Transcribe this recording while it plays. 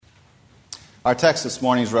Our text this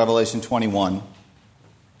morning is Revelation 21,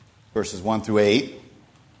 verses 1 through 8.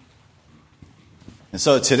 And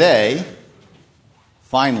so today,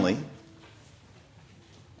 finally,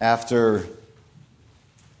 after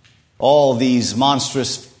all these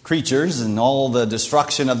monstrous creatures and all the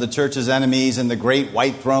destruction of the church's enemies and the great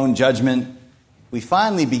white throne judgment, we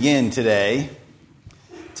finally begin today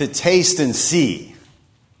to taste and see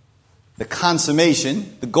the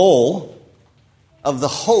consummation, the goal of the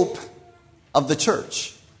hope of the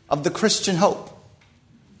church, of the Christian hope.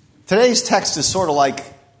 Today's text is sort of like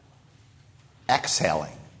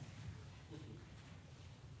exhaling.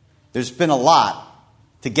 There's been a lot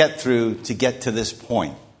to get through to get to this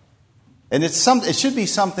point. And it should be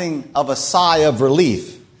something of a sigh of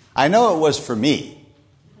relief. I know it was for me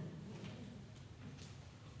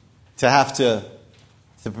to have to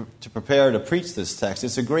prepare to preach this text.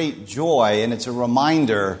 It's a great joy, and it's a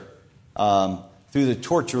reminder through the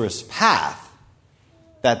tortuous path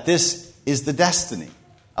that this is the destiny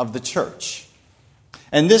of the church.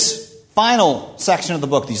 And this final section of the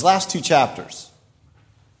book, these last two chapters,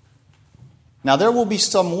 now there will be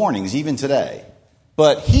some warnings even today,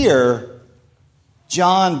 but here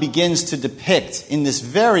John begins to depict in this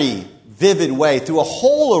very vivid way through a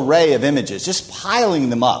whole array of images, just piling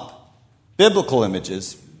them up, biblical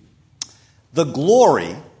images, the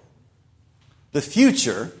glory, the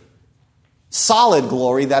future, solid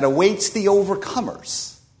glory that awaits the overcomers.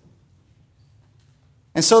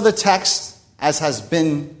 And so the text, as has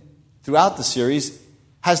been throughout the series,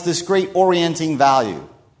 has this great orienting value.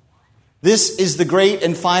 This is the great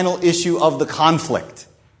and final issue of the conflict,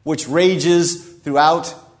 which rages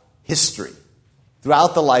throughout history,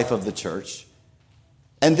 throughout the life of the church.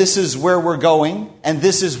 And this is where we're going, and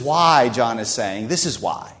this is why, John is saying, this is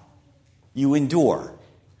why you endure.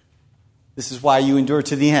 This is why you endure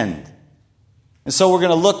to the end. And so we're going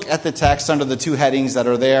to look at the text under the two headings that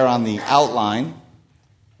are there on the outline,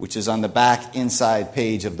 which is on the back inside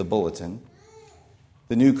page of the bulletin.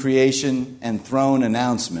 The new creation and throne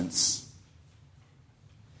announcements.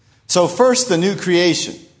 So first, the new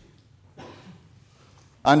creation.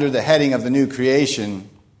 Under the heading of the new creation,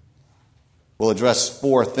 we'll address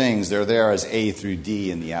four things. They're there as A through D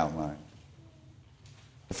in the outline.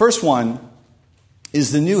 The first one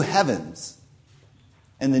is the new heavens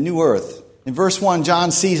and the new earth. In verse 1, John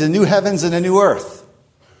sees a new heavens and a new earth.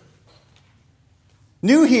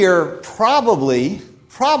 New here probably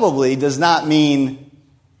does not mean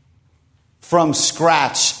from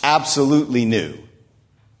scratch, absolutely new.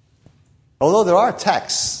 Although there are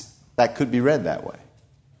texts that could be read that way.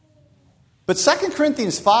 But 2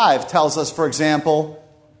 Corinthians 5 tells us, for example,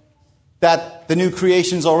 that the new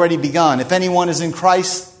creation's already begun. If anyone is in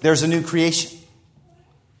Christ, there's a new creation.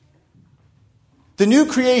 The new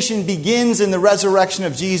creation begins in the resurrection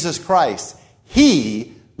of Jesus Christ.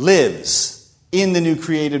 He lives in the new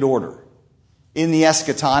created order, in the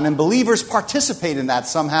eschaton, and believers participate in that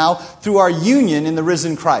somehow through our union in the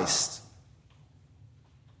risen Christ.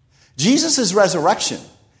 Jesus' resurrection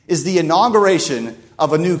is the inauguration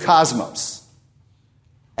of a new cosmos.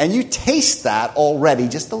 And you taste that already,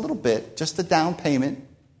 just a little bit, just a down payment,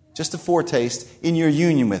 just a foretaste in your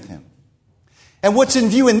union with Him. And what's in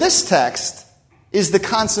view in this text is the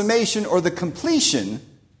consummation or the completion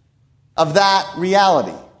of that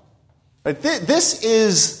reality. Right? This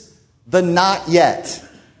is the not yet.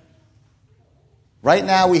 Right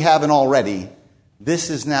now we have an already. This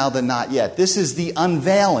is now the not yet. This is the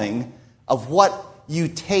unveiling of what you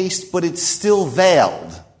taste, but it's still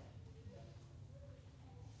veiled.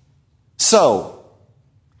 So,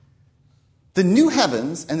 the new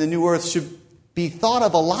heavens and the new earth should be thought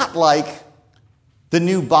of a lot like the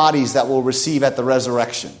new bodies that we'll receive at the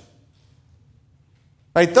resurrection.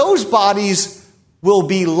 Right? Those bodies will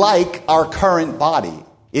be like our current body.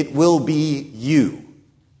 It will be you.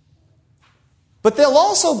 But there'll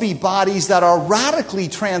also be bodies that are radically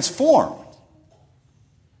transformed.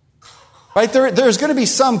 Right? There's going to be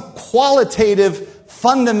some qualitative,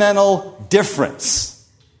 fundamental difference.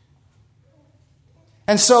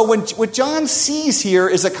 And so what John sees here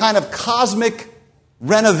is a kind of cosmic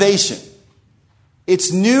renovation.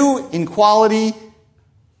 It's new in quality.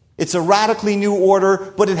 It's a radically new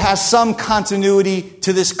order, but it has some continuity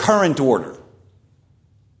to this current order.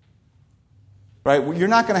 Right? You're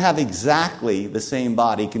not going to have exactly the same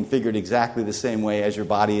body configured exactly the same way as your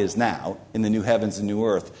body is now in the new heavens and new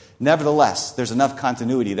earth. Nevertheless, there's enough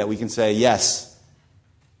continuity that we can say, yes,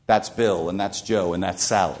 that's Bill, and that's Joe, and that's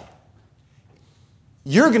Sally.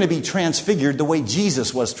 You're going to be transfigured the way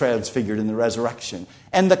Jesus was transfigured in the resurrection.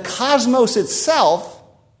 And the cosmos itself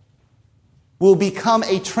will become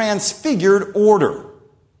a transfigured order.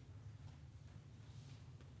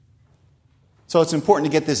 So it's important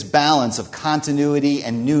to get this balance of continuity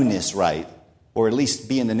and newness right, or at least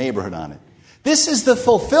be in the neighborhood on it. This is the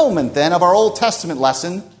fulfillment, then, of our Old Testament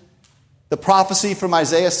lesson, the prophecy from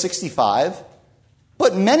Isaiah 65,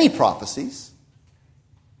 but many prophecies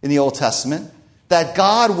in the Old Testament, that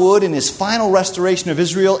God would, in his final restoration of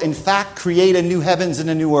Israel, in fact create a new heavens and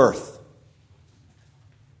a new earth.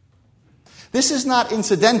 This is not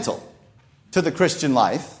incidental to the Christian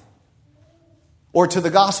life or to the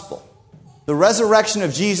gospel. The resurrection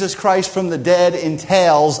of Jesus Christ from the dead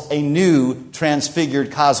entails a new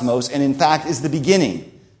transfigured cosmos, and in fact is the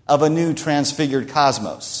beginning of a new transfigured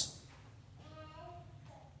cosmos.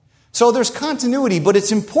 So there's continuity, but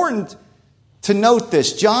it's important to note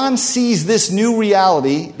this. John sees this new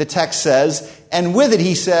reality, the text says, and with it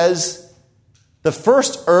he says, the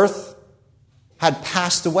first earth had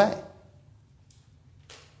passed away.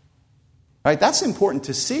 Right? That's important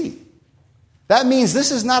to see. That means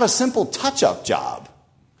this is not a simple touch-up job.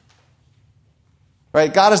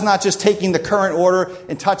 Right? God is not just taking the current order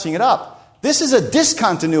and touching it up. This is a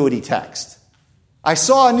discontinuity text. I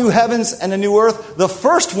saw a new heavens and a new earth. The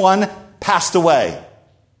first one passed away.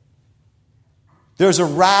 There's a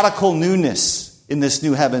radical newness in this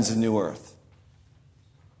new heavens and new earth.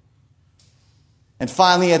 And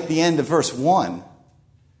finally, at the end of verse 1,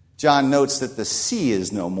 John notes that the sea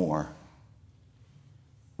is no more,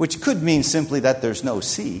 which could mean simply that there's no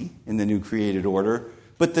sea in the new created order.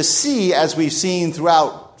 But the sea, as we've seen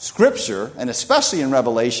throughout Scripture, and especially in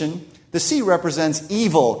Revelation, the sea represents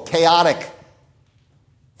evil, chaotic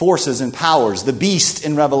forces and powers. The beast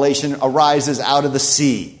in Revelation arises out of the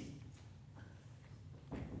sea.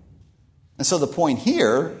 And so the point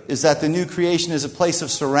here is that the new creation is a place of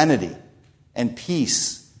serenity and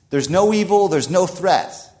peace. There's no evil, there's no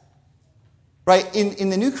threat. Right?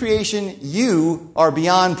 In the new creation, you are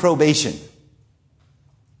beyond probation,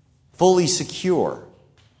 fully secure.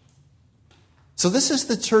 So this is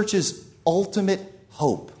the church's ultimate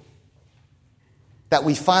hope, that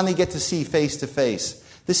we finally get to see face to face.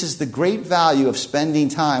 This is the great value of spending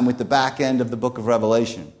time with the back end of the book of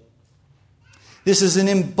Revelation. This is an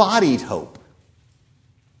embodied hope.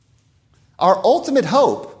 Our ultimate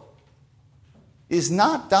hope is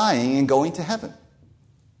not dying and going to heaven.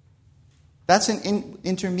 That's an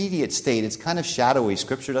intermediate state. It's kind of shadowy.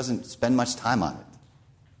 Scripture doesn't spend much time on it.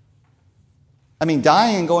 I mean,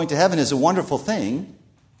 dying and going to heaven is a wonderful thing.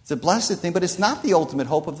 It's a blessed thing, but it's not the ultimate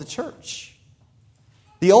hope of the church.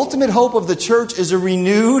 The ultimate hope of the church is a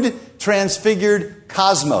renewed, transfigured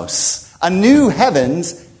cosmos, a new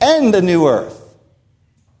heavens and a new earth.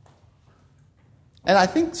 And I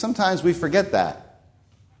think sometimes we forget that.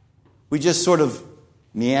 We just sort of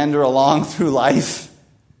meander along through life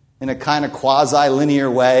in a kind of quasi-linear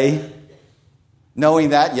way, knowing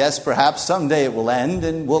that, yes, perhaps someday it will end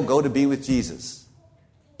and we'll go to be with Jesus.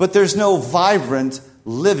 But there's no vibrant,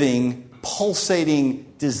 living,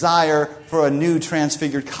 pulsating desire for a new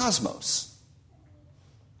transfigured cosmos.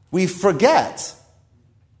 We forget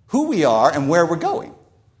who we are and where we're going.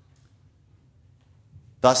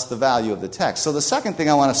 Thus, the value of the text. So the second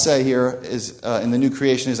thing I want to say here is in the new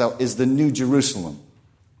creation is the New Jerusalem.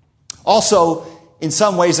 Also, in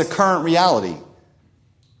some ways, a current reality.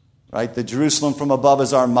 Right? The Jerusalem from above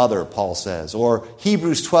is our mother, Paul says. Or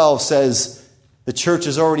Hebrews 12 says the church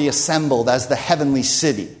is already assembled as the heavenly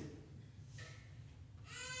city.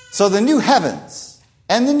 So the new heavens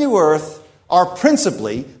and the new earth are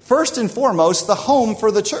principally, first and foremost, the home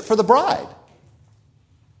for the church, for the bride.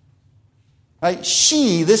 Right?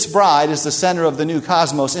 She, this bride, is the center of the new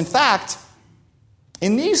cosmos. In fact,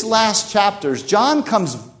 in these last chapters, John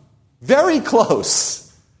comes very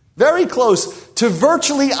close to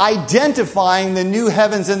virtually identifying the new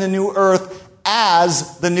heavens and the new earth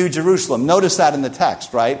as the New Jerusalem. Notice that in the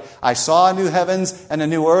text, right? I saw a new heavens and a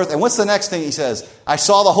new earth. And what's the next thing he says? I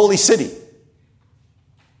saw the holy city.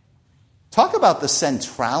 Talk about the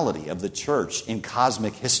centrality of the church in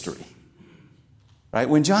cosmic history. Right?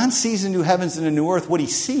 When John sees a new heavens and a new earth, what he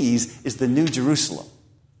sees is the New Jerusalem,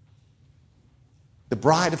 the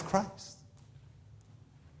bride of Christ.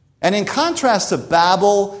 And in contrast to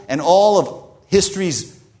Babel and all of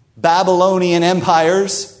history's Babylonian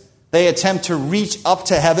empires, they attempt to reach up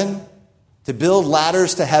to heaven, to build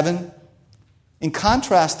ladders to heaven. In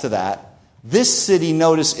contrast to that, this city,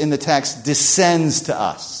 notice in the text, descends to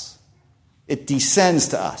us. It descends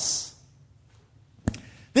to us.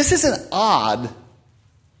 This is an odd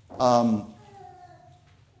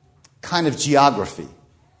kind of geography.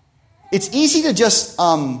 It's easy to just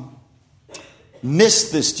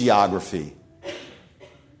miss this geography.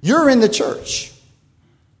 You're in the church.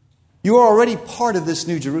 You are already part of this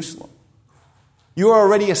New Jerusalem. You are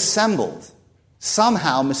already assembled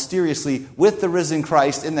somehow, mysteriously, with the risen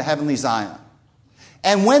Christ in the heavenly Zion.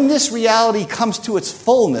 And when this reality comes to its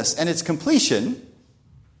fullness and its completion,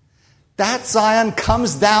 that Zion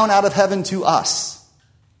comes down out of heaven to us.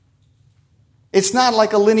 It's not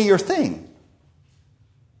like a linear thing.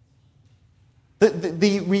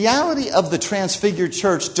 The reality of the transfigured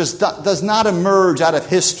church does not emerge out of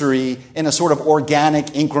history in a sort of organic,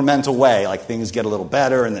 incremental way, like things get a little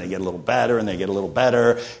better, and then they get a little better, and they get a little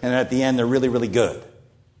better, and then at the end they're really, really good.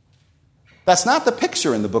 That's not the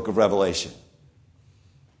picture in the book of Revelation.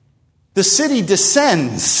 The city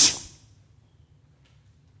descends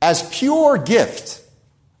as pure gift.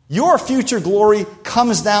 Your future glory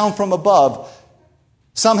comes down from above.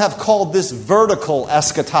 Some have called this vertical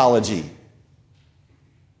eschatology.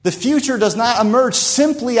 The future does not emerge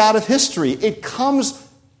simply out of history. It comes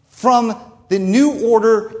from the new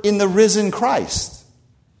order in the risen Christ.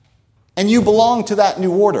 And you belong to that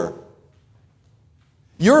new order.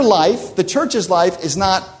 Your life, the church's life, is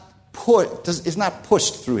not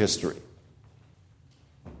pushed through history.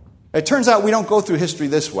 It turns out we don't go through history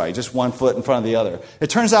this way, just one foot in front of the other. It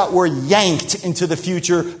turns out we're yanked into the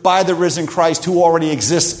future by the risen Christ who already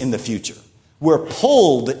exists in the future. We're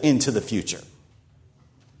pulled into the future.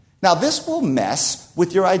 Now, this will mess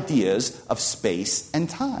with your ideas of space and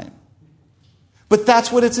time. But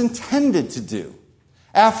that's what it's intended to do.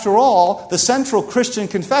 After all, the central Christian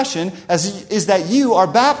confession is that you are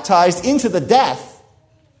baptized into the death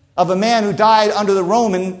of a man who died under the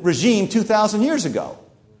Roman regime 2,000 years ago.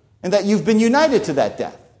 And that you've been united to that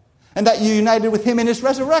death. And that you're united with him in his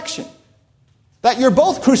resurrection. That you're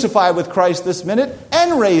both crucified with Christ this minute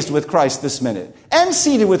and raised with Christ this minute. And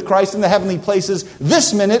seated with Christ in the heavenly places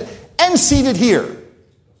this minute and seated here.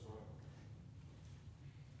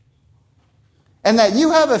 And that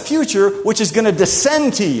you have a future which is going to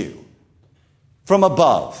descend to you from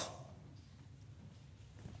above.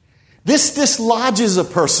 This dislodges a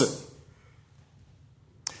person.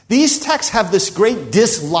 These texts have this great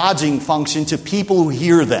dislodging function to people who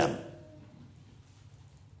hear them.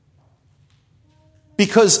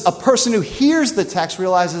 Because a person who hears the text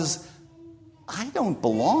realizes, I don't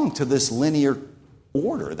belong to this linear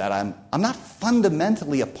order, that I'm not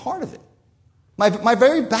fundamentally a part of it. My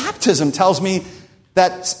very baptism tells me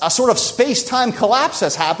that a sort of space-time collapse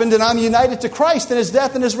has happened and I'm united to Christ in his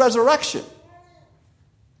death and his resurrection.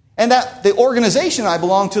 And that the organization I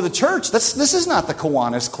belong to, the church, this is not the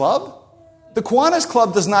Kiwanis Club. The Kiwanis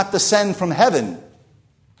Club does not descend from heaven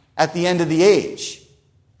at the end of the age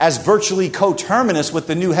as virtually coterminous with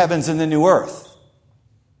the new heavens and the new earth.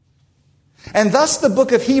 And thus the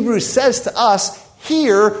book of Hebrews says to us,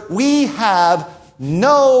 here we have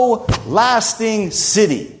no lasting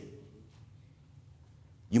city.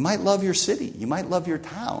 You might love your city. You might love your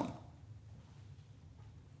town.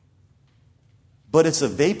 But it's a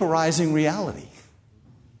vaporizing reality.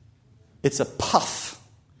 It's a puff.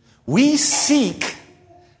 We seek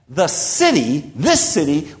the city, this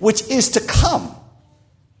city, which is to come.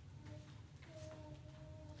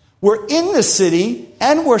 We're in the city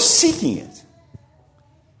and we're seeking it.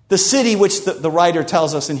 The city which the writer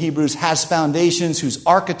tells us in Hebrews has foundations, whose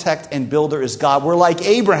architect and builder is God. We're like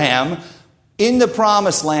Abraham in the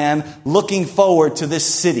promised land looking forward to this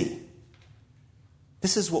city.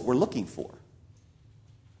 This is what we're looking for.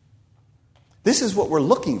 This is what we're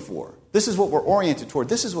looking for. This is what we're oriented toward.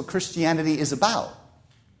 This is what Christianity is about.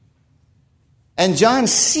 And John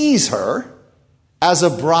sees her as a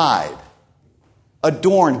bride,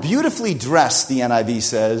 adorned, beautifully dressed, the NIV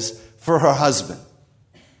says, for her husband.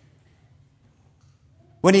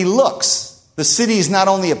 When he looks, the city is not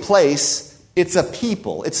only a place, it's a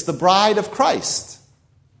people. It's the bride of Christ.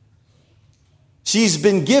 She's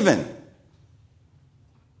been given.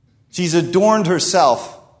 She's adorned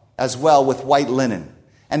herself as well with white linen.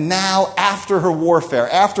 And now, after her warfare,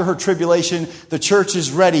 after her tribulation, the church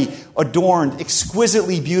is ready, adorned,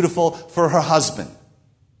 exquisitely beautiful for her husband.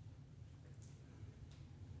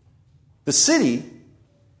 The city,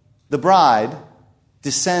 the bride,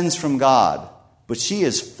 descends from God, but she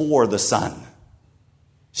is for the Son.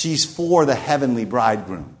 She's for the heavenly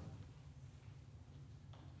bridegroom.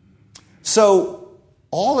 So,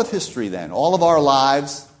 all of history then, all of our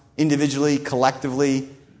lives, individually, collectively,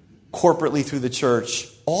 corporately through the church,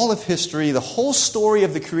 all of history, the whole story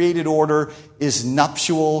of the created order is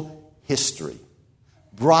nuptial history,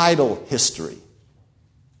 bridal history,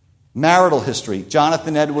 marital history.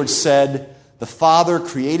 Jonathan Edwards said, the Father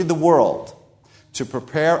created the world to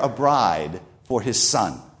prepare a bride for his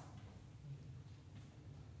Son.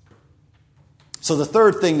 So the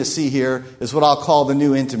third thing to see here is what I'll call the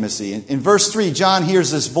new intimacy. In verse 3, John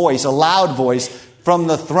hears this voice, a loud voice from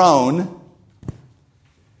the throne,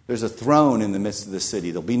 There's a throne in the midst of the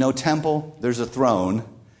city. There'll be no temple. There's a throne.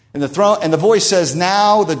 And the voice says,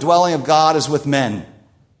 now the dwelling of God is with men.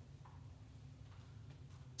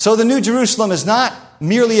 So the New Jerusalem is not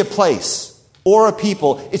merely a place or a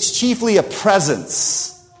people. It's chiefly a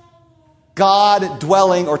presence. God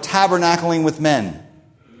dwelling or tabernacling with men.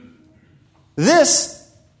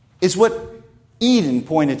 This is what Eden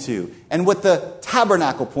pointed to, and what the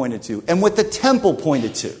tabernacle pointed to, and what the temple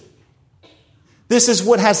pointed to. This is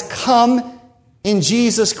what has come in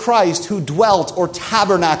Jesus Christ, who dwelt or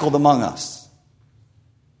tabernacled among us.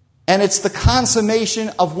 And it's the consummation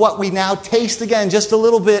of what we now taste again just a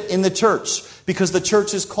little bit in the church, because the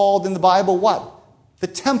church is called in the Bible what? The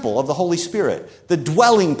temple of the Holy Spirit, the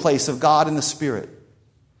dwelling place of God in the Spirit.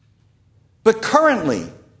 But currently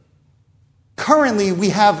we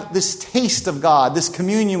have this taste of God, this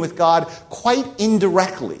communion with God, quite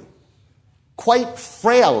indirectly, quite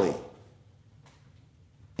frailly,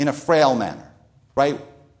 in a frail manner, right?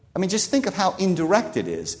 I mean, just think of how indirect it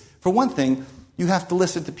is. For one thing, you have to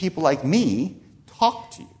listen to people like me talk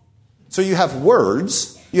to you. So you have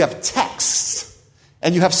words, you have texts,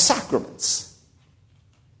 and you have sacraments.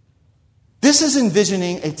 This is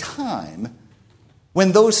envisioning a time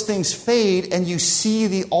when those things fade and you see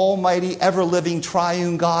the almighty, ever-living,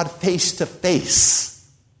 triune God face to face.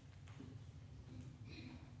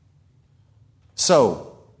 So,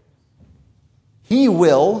 he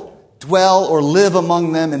will dwell or live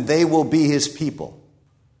among them, and they will be his people.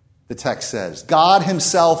 The text says, God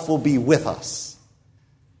himself will be with us.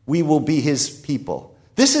 We will be his people.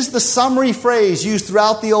 This is the summary phrase used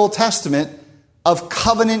throughout the Old Testament of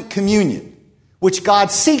covenant communion, which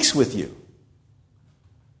God seeks with you.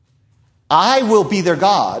 I will be their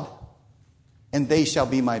God, and they shall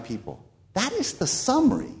be my people. That is the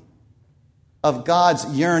summary of God's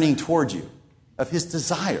yearning toward you, of his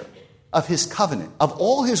desire, of his covenant, of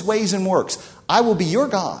all his ways and works. I will be your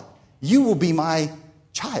God. You will be my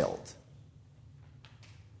child.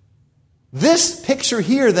 This picture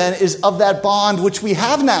here, then, is of that bond which we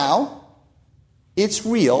have now. It's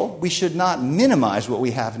real. We should not minimize what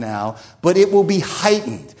we have now, but it will be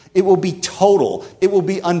heightened. It will be total. It will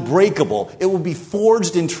be unbreakable. It will be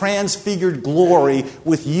forged in transfigured glory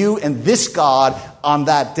with you and this God on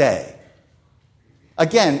that day.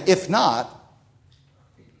 Again, if not,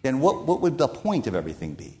 then what would the point of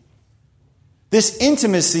everything be? This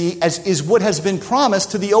intimacy is what has been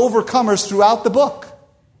promised to the overcomers throughout the book.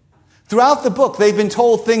 Throughout the book, they've been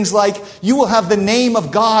told things like, you will have the name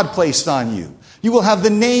of God placed on you. You will have the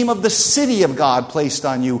name of the city of God placed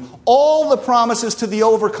on you. All the promises to the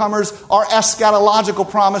overcomers are eschatological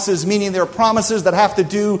promises, meaning they're promises that have to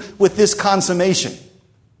do with this consummation.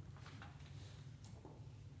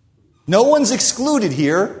 No one's excluded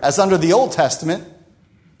here, as under the Old Testament.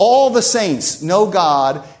 All the saints know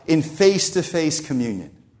God in face-to-face communion.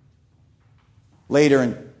 Later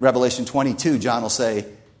in Revelation 22, John will say,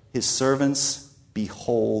 his servants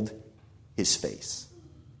behold his face.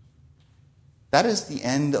 That is the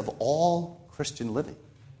end of all Christian living.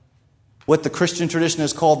 What the Christian tradition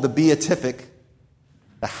has called the beatific,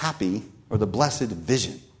 the happy, or the blessed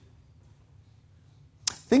vision.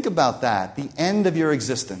 Think about that. The end of your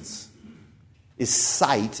existence is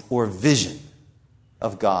sight or vision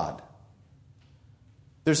of God.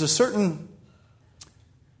 There's a certain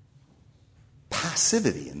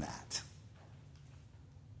passivity in that.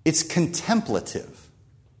 It's contemplative.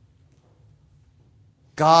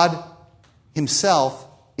 God himself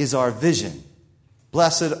is our vision.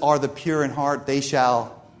 Blessed are the pure in heart, they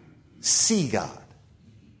shall see God.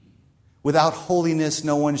 Without holiness,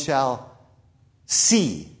 no one shall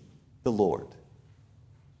see the Lord.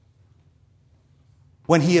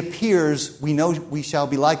 When he appears, we know we shall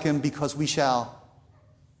be like him because we shall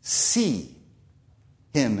see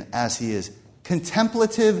him as he is.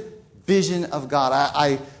 Contemplative vision of God.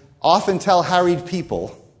 I often tell harried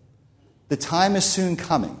people, the time is soon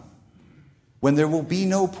coming when there will be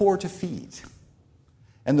no poor to feed,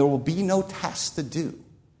 and there will be no tasks to do,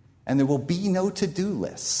 and there will be no to-do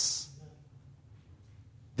lists.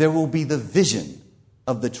 There will be the vision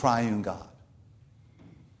of the triune God.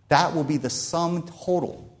 That will be the sum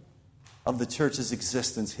total of the church's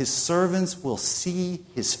existence. His servants will see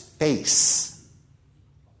his face.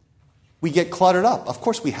 We get cluttered up. Of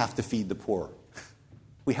course we have to feed the poor.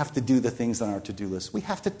 We have to do the things on our to-do list. We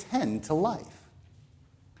have to tend to life.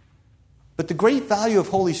 But the great value of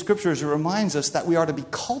Holy Scripture is it reminds us that we are to be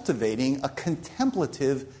cultivating a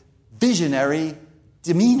contemplative, visionary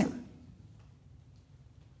demeanor.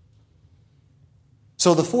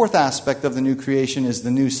 So the fourth aspect of the new creation is the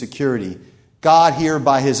new security. God here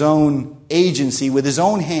by his own agency, with his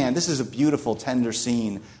own hand. This is a beautiful, tender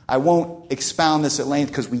scene. I won't expound this at length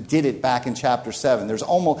because we did it back in chapter 7. There's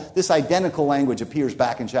almost this identical language appears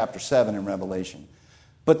back in chapter 7 in Revelation.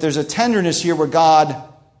 But there's a tenderness here where God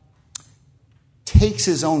takes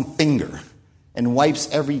his own finger and wipes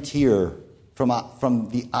every tear from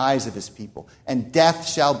the eyes of his people. And death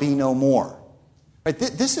shall be no more. Right?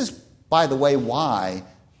 This is, by the way, why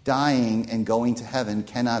dying and going to heaven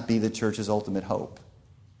cannot be the church's ultimate hope.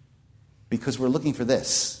 Because we're looking for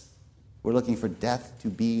this. We're looking for death to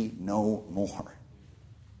be no more.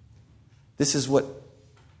 This is what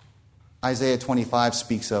Isaiah 25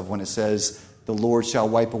 speaks of when it says, the Lord shall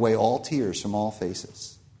wipe away all tears from all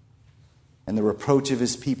faces, and the reproach of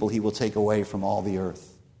his people he will take away from all the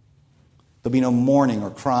earth. There'll be no mourning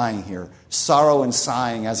or crying here. Sorrow and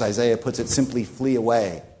sighing, as Isaiah puts it, simply flee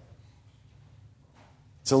away.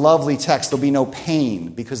 It's a lovely text. There'll be no pain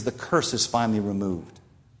because the curse is finally removed.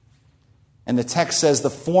 And the text says the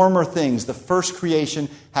former things, the first creation,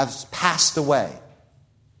 has passed away.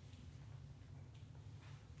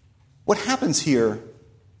 What happens here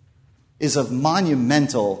is of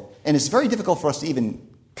monumental, and it's very difficult for us to even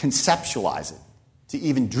conceptualize it, to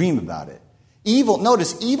even dream about it.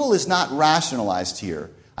 Notice, evil is not rationalized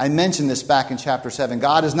here. I mentioned this back in chapter 7.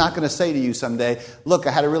 God is not going to say to you someday, look,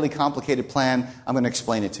 I had a really complicated plan. I'm going to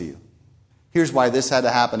explain it to you. Here's why this had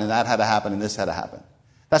to happen, and that had to happen, and this had to happen.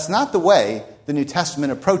 That's not the way the New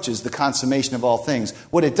Testament approaches the consummation of all things.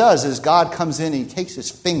 What it does is God comes in and he takes his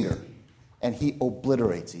finger and he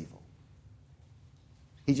obliterates evil.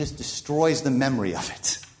 He just destroys the memory of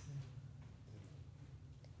it.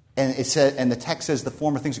 And the text says the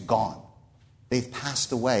former things are gone. They've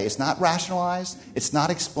passed away. It's not rationalized. It's not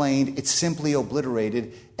explained. It's simply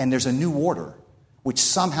obliterated. And there's a new order which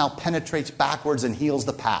somehow penetrates backwards and heals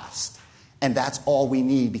the past. And that's all we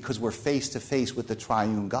need because we're face to face with the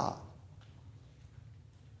triune God.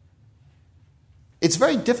 It's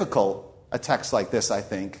very difficult, a text like this, I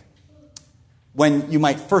think, when you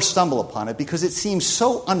might first stumble upon it because it seems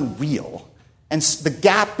so unreal. And the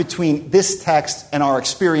gap between this text and our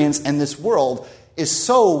experience and this world is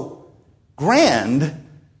so grand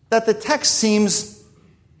that the text seems,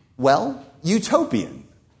 well, utopian.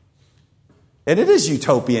 And it is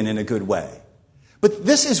utopian in a good way. But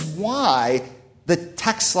this is why the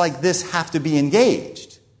texts like this have to be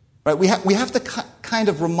engaged. Right? We have to kind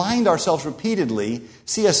of remind ourselves repeatedly,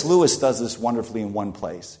 C.S. Lewis does this wonderfully in one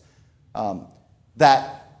place,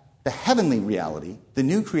 that the heavenly reality, the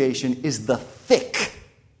new creation, is the thick,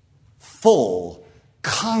 full,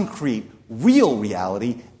 concrete, real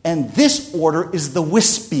reality, and this order is the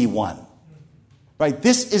wispy one. Right?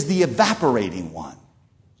 This is the evaporating one.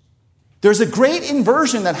 There's a great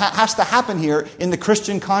inversion that has to happen here in the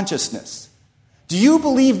Christian consciousness. Do you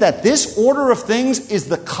believe that this order of things is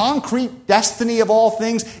the concrete destiny of all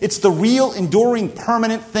things? It's the real, enduring,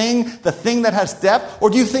 permanent thing, the thing that has depth?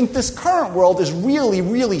 Or do you think this current world is really,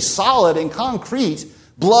 really solid and concrete,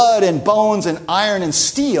 blood and bones and iron and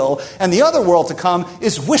steel, and the other world to come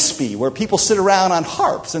is wispy, where people sit around on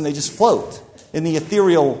harps and they just float in the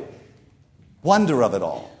ethereal wonder of it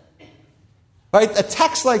all? Right? A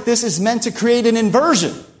text like this is meant to create an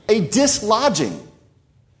inversion, a dislodging.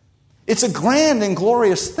 It's a grand and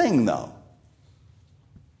glorious thing, though.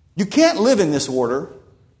 You can't live in this order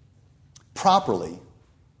properly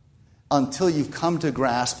until you've come to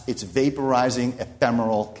grasp its vaporizing,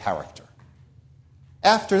 ephemeral character.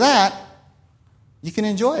 After that, you can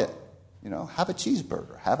enjoy it. Have a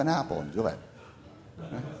cheeseburger, have an apple, enjoy it.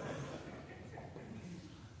 Right?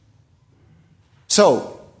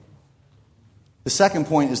 So, the second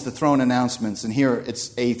point is the throne announcements, and here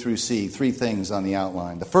it's A through C, 3 things on the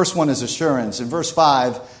outline. The first one is assurance. In verse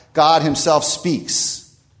 5, God himself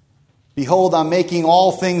speaks. Behold, I'm making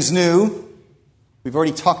all things new. We've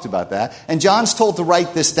already talked about that. And John's told to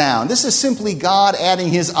write this down. This is simply God adding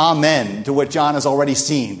his amen to what John has already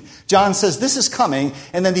seen. John says, this is coming,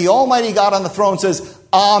 and then the Almighty God on the throne says,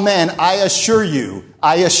 amen, I assure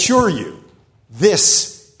you.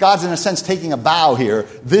 This, God's in a sense taking a bow here,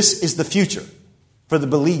 this is the future for the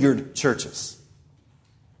beleaguered churches.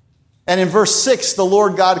 And in verse 6, the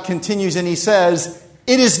Lord God continues and he says,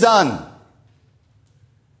 it is done.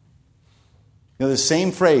 The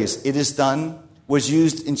same phrase, it is done, was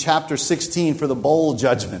used in chapter 16 for the bowl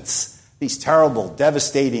judgments. These terrible,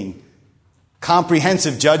 devastating,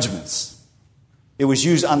 comprehensive judgments. It was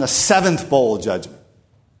used on the 7th bowl judgment.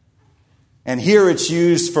 And here it's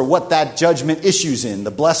used for what that judgment issues in,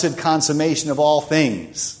 the blessed consummation of all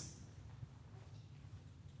things.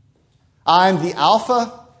 I'm the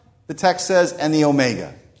Alpha, the text says, and the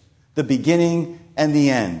Omega, the beginning and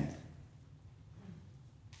the end.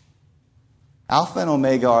 Alpha and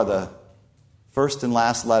Omega are the first and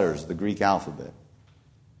last letters of the Greek alphabet.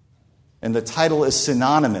 And the title is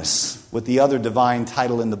synonymous with the other divine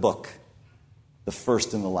title in the book, the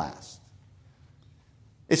first and the last.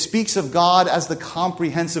 It speaks of God as the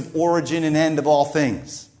comprehensive origin and end of all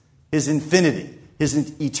things, His infinity,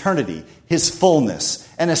 His eternity, His fullness,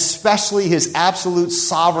 and especially His absolute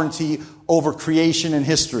sovereignty over creation and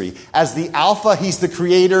history. As the Alpha, He's the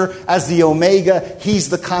creator. As the Omega, He's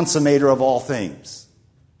the consummator of all things.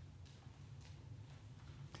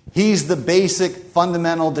 He's the basic,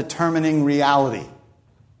 fundamental, determining reality.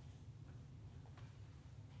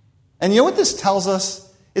 And you know what this tells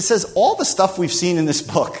us? It says all the stuff we've seen in this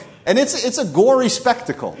book, and it's a gory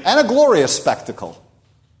spectacle and a glorious spectacle.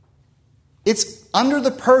 It's under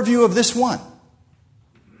the purview of this one.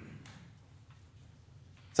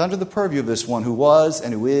 It's under the purview of this one who was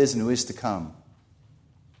and who is to come.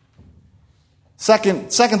 Second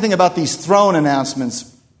thing about these throne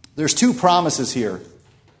announcements, there's two promises here.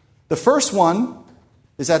 The first one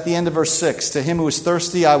is at the end of verse 6. To him who is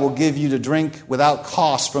thirsty, I will give you to drink without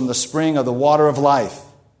cost from the spring of the water of life.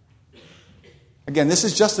 Again, this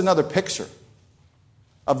is just another picture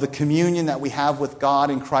of the communion that we have with God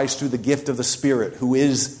in Christ through the gift of the Spirit, who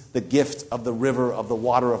is the gift of the river of the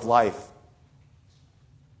water of life.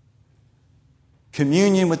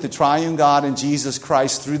 Communion with the triune God in Jesus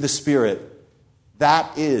Christ through the Spirit,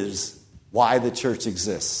 that is why the church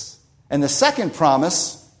exists. And the second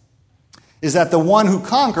promise is that the one who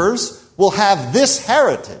conquers will have this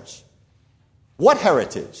heritage. What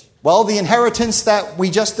heritage? Well, the inheritance that we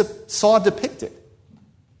just saw depicted.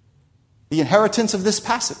 The inheritance of this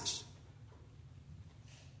passage.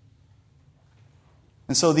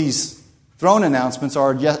 And so these throne announcements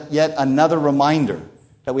are yet another reminder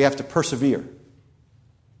that we have to persevere.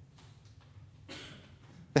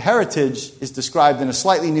 The heritage is described in a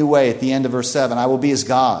slightly new way at the end of verse 7. I will be his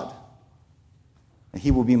God, and he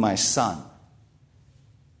will be my son.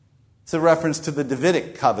 It's a reference to the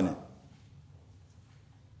Davidic covenant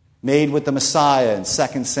made with the Messiah in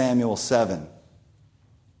 2 Samuel 7.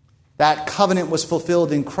 That covenant was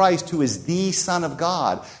fulfilled in Christ, who is the Son of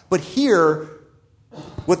God. But here,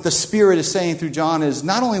 what the Spirit is saying through John is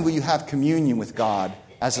not only will you have communion with God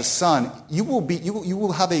as a son, you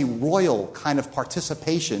will have a royal kind of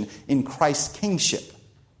participation in Christ's kingship.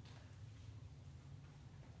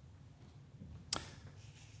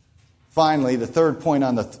 Finally, the third point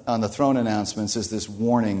on the throne announcements is this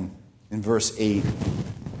warning in verse 8.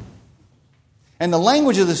 And the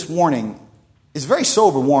language of this warning is very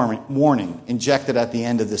sober warning injected at the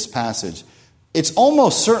end of this passage. It's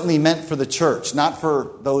almost certainly meant for the church, not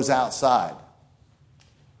for those outside.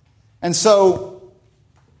 And so,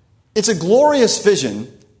 it's a glorious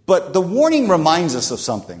vision, but the warning reminds us of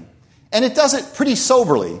something. And it does it pretty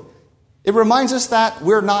soberly. It reminds us that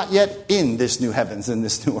we're not yet in this new heavens and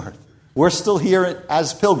this new earth. We're still here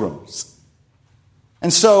as pilgrims.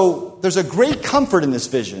 And so there's a great comfort in this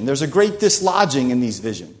vision. There's a great dislodging in these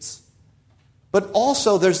visions. But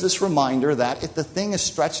also there's this reminder that if the thing is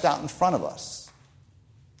stretched out in front of us,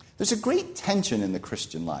 there's a great tension in the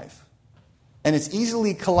Christian life. And it's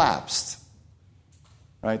easily collapsed.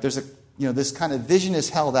 Right? There's this kind of vision is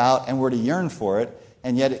held out and we're to yearn for it,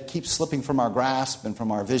 and yet it keeps slipping from our grasp and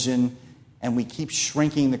from our vision, and we keep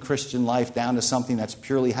shrinking the Christian life down to something that's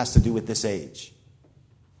purely has to do with this age.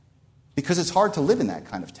 Because it's hard to live in that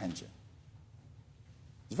kind of tension.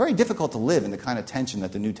 It's very difficult to live in the kind of tension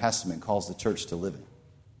that the New Testament calls the church to live in.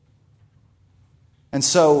 And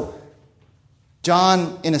so,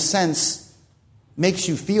 John, in a sense, makes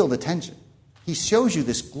you feel the tension. He shows you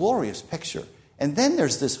this glorious picture. And then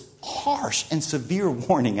there's this harsh and severe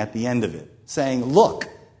warning at the end of it, saying, look,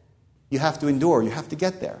 you have to endure, you have to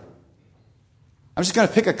get there. I'm just going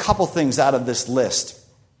to pick a couple things out of this list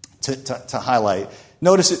to highlight.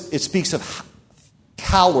 Notice it speaks of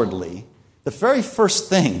cowardly. The very first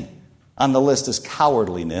thing on the list is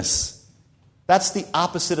cowardliness. That's the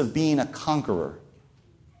opposite of being a conqueror.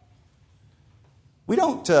 We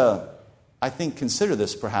don't, I think, consider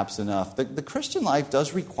this perhaps enough. The Christian life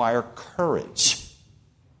does require courage.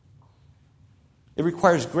 It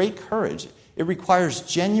requires great courage. It requires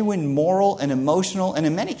genuine moral and emotional, and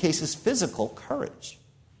in many cases, physical courage.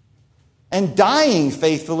 And dying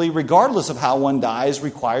faithfully, regardless of how one dies,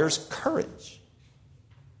 requires courage.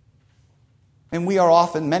 And we are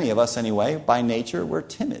often, many of us anyway, by nature, we're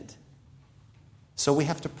timid. So we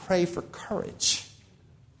have to pray for courage.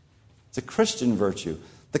 It's a Christian virtue.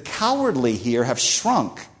 The cowardly here have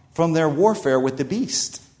shrunk from their warfare with the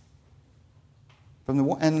beast.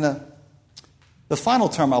 The final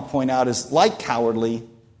term I'll point out is like cowardly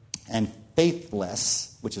and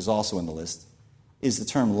faithless, which is also in the list. is the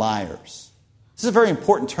term liars. This is a very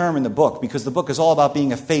important term in the book because the book is all about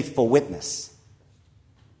being a faithful witness.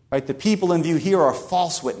 Right? The people in view here are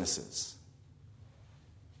false witnesses.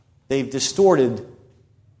 They've distorted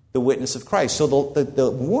the witness of Christ. So the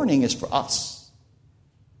warning is for us.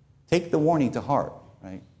 Take the warning to heart,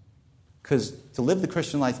 right? Because to live the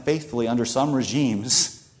Christian life faithfully under some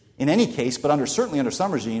regimes, in any case, but certainly under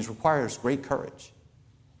some regimes, requires great courage.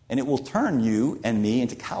 And it will turn you and me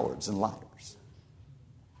into cowards and liars.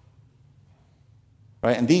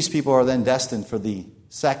 Right? And these people are then destined for the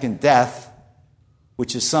second death,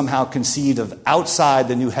 which is somehow conceived of outside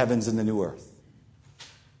the new heavens and the new earth.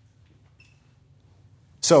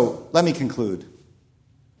 So, let me conclude.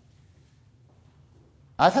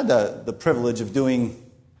 I've had the privilege of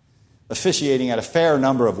officiating at a fair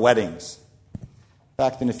number of weddings. In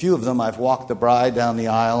fact, in a few of them, I've walked the bride down the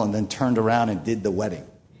aisle and then turned around and did the wedding.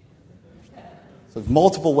 So there's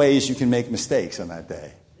multiple ways you can make mistakes on that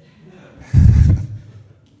day.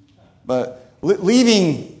 But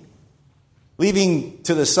leaving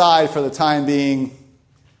to the side for the time being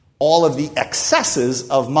all of the excesses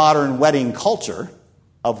of modern wedding culture,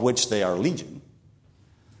 of which they are legion,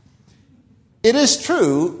 it is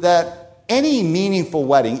true that any meaningful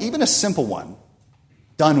wedding, even a simple one,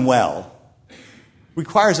 done well,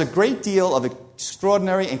 requires a great deal of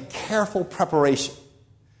extraordinary and careful preparation.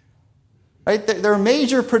 Right? There are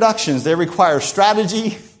major productions. They require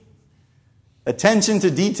strategy, attention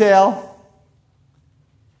to detail,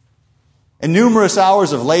 and numerous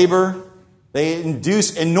hours of labor. They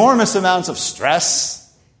induce enormous amounts of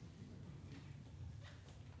stress.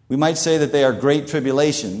 We might say that they are great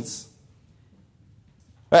tribulations.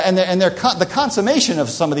 And the consummation of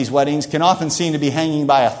some of these weddings can often seem to be hanging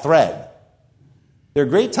by a thread. They're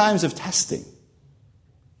great times of testing.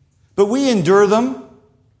 But we endure them.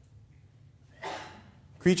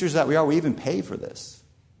 Creatures that we are, we even pay for this.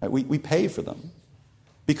 Right? We pay for them.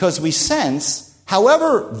 Because we sense,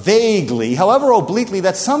 however vaguely, however obliquely,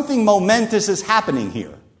 that something momentous is happening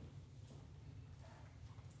here.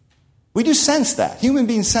 We do sense that. Human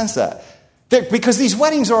beings sense that. Because these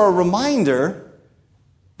weddings are a reminder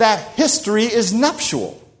that history is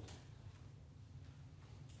nuptial.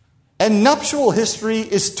 And nuptial history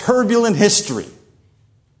is turbulent history.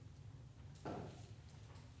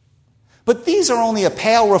 But these are only a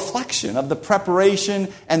pale reflection of the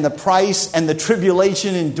preparation and the price and the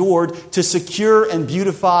tribulation endured to secure and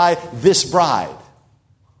beautify this bride.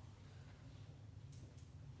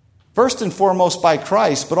 First and foremost by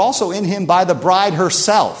Christ, but also in him by the bride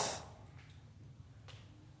herself.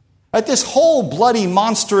 At this whole bloody,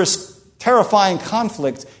 monstrous, terrifying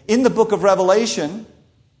conflict in the book of Revelation,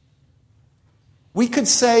 we could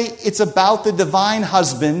say it's about the divine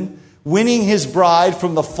husband winning his bride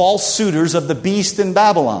from the false suitors of the beast in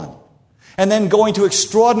Babylon, and then going to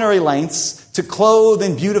extraordinary lengths to clothe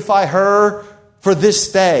and beautify her for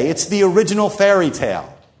this day. It's the original fairy tale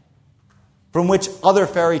from which other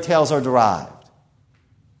fairy tales are derived.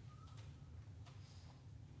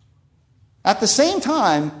 At the same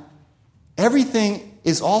time, everything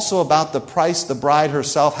is also about the price the bride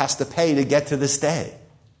herself has to pay to get to this day.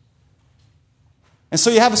 And so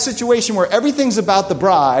you have a situation where everything's about the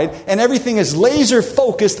bride and everything is laser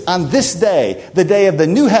focused on this day, the day of the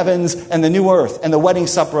new heavens and the new earth and the wedding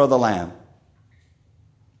supper of the Lamb.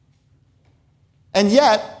 And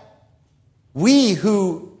yet, we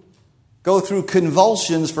who go through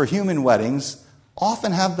convulsions for human weddings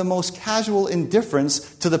often have the most casual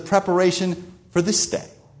indifference to the preparation for this day.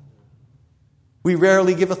 We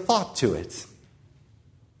rarely give a thought to it.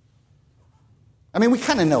 I mean, we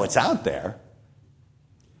kind of know it's out there,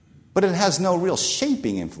 but it has no real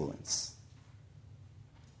shaping influence.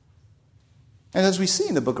 And as we see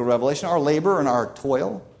in the book of Revelation, our labor and our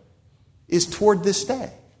toil is toward this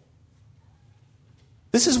day.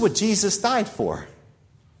 This is what Jesus died for.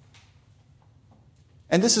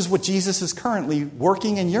 And this is what Jesus is currently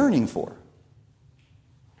working and yearning for.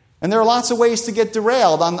 And there are lots of ways to get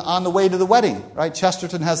derailed on the way to the wedding, right?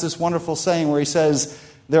 Chesterton has this wonderful saying where he says,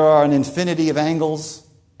 there are an infinity of angles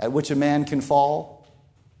at which a man can fall,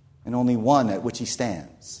 and only one at which he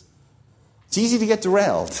stands. It's easy to get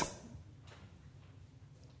derailed.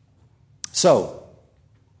 So,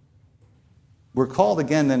 we're called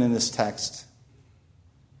again then in this text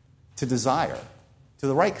to desire, to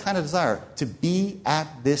the right kind of desire, to be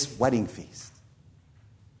at this wedding feast.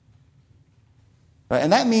 Right?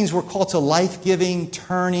 And that means we're called to life-giving,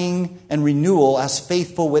 turning, and renewal as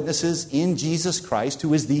faithful witnesses in Jesus Christ,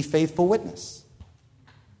 who is the faithful witness.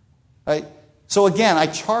 Right? So again, I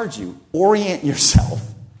charge you, orient yourself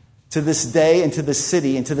to this day and to this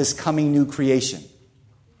city and to this coming new creation.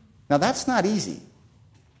 Now that's not easy.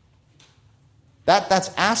 That's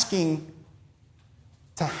asking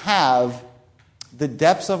to have the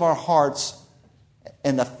depths of our hearts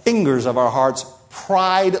and the fingers of our hearts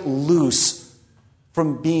pried loose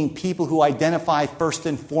from being people who identify first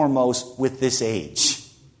and foremost with this age.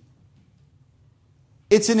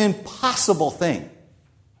 It's an impossible thing.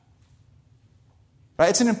 Right?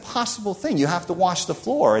 It's an impossible thing. You have to wash the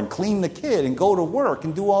floor and clean the kid and go to work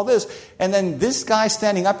and do all this. And then this guy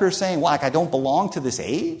standing up here saying, well, like, I don't belong to this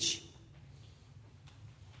age?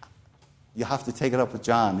 You have to take it up with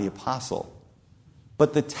John, the apostle.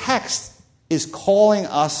 But the text is calling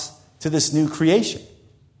us to this new creation,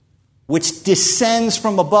 which descends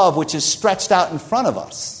from above, which is stretched out in front of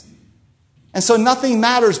us. And so nothing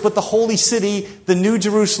matters but the holy city, the new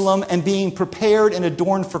Jerusalem, and being prepared and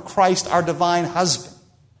adorned for Christ, our divine husband.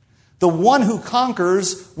 The one who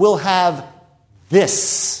conquers will have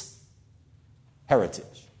this heritage.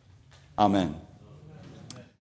 Amen.